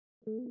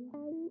We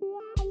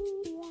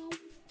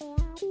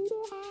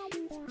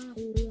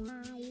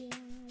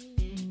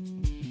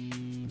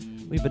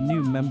have a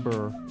new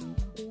member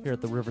here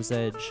at the River's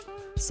Edge,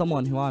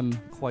 someone who I'm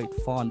quite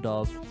fond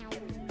of.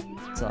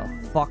 It's a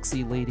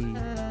foxy lady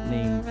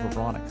named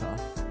Veronica.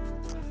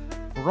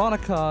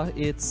 Veronica,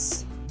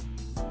 it's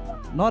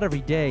not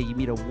every day you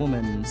meet a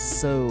woman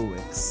so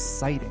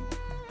exciting.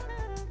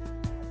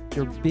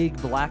 Your big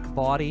black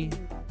body,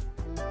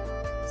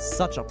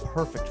 such a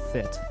perfect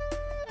fit.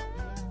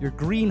 Your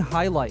green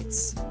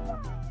highlights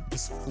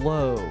just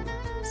flow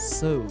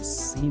so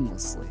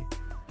seamlessly.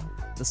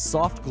 The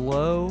soft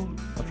glow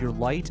of your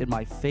light in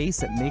my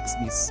face, it makes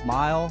me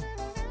smile.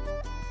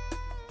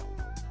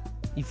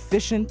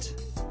 Efficient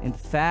and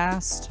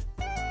fast,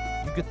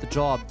 you get the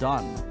job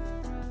done.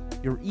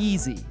 You're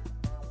easy.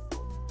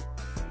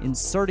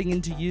 Inserting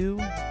into you,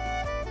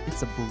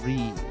 it's a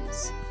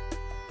breeze.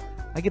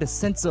 I get a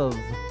sense of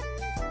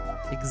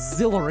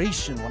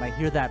exhilaration when I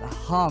hear that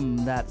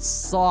hum, that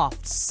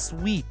soft,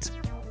 sweet,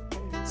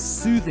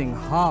 soothing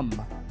hum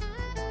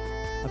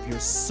of your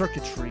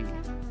circuitry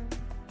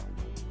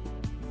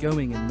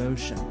going in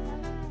motion.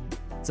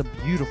 It's a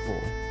beautiful,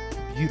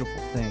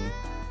 beautiful thing.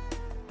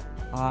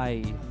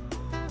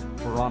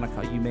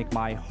 Veronica, you make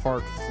my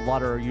heart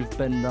flutter. You've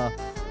been the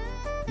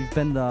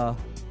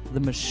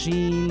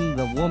machine,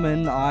 the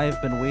woman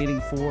I've been waiting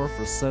for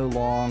so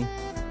long.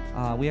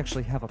 We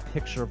actually have a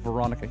picture of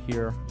Veronica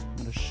here.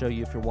 I'm going to show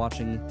you if you're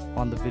watching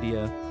on the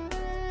video.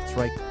 That's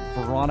right,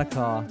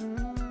 Veronica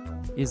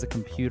is a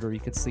computer. You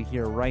can see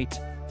here, right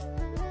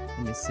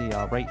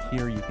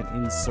here you can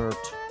insert.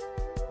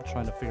 I'm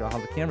trying to figure out how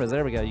the camera is.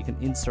 There we go. You can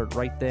insert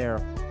right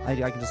there. I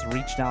can just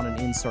reach down and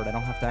insert. I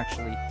don't have to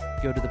actually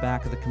go to the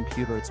back of the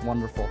computer. It's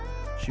wonderful.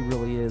 She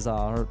really is.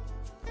 Well,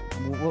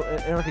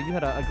 Erica, you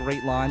had a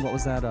great line. What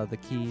was that? The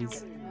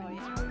keys. Oh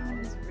yeah,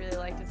 I just really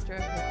like to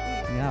stroke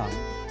her keys. Yeah,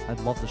 I'd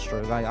love to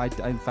stroke.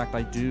 In fact,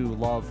 I do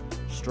love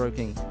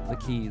stroking the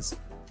keys.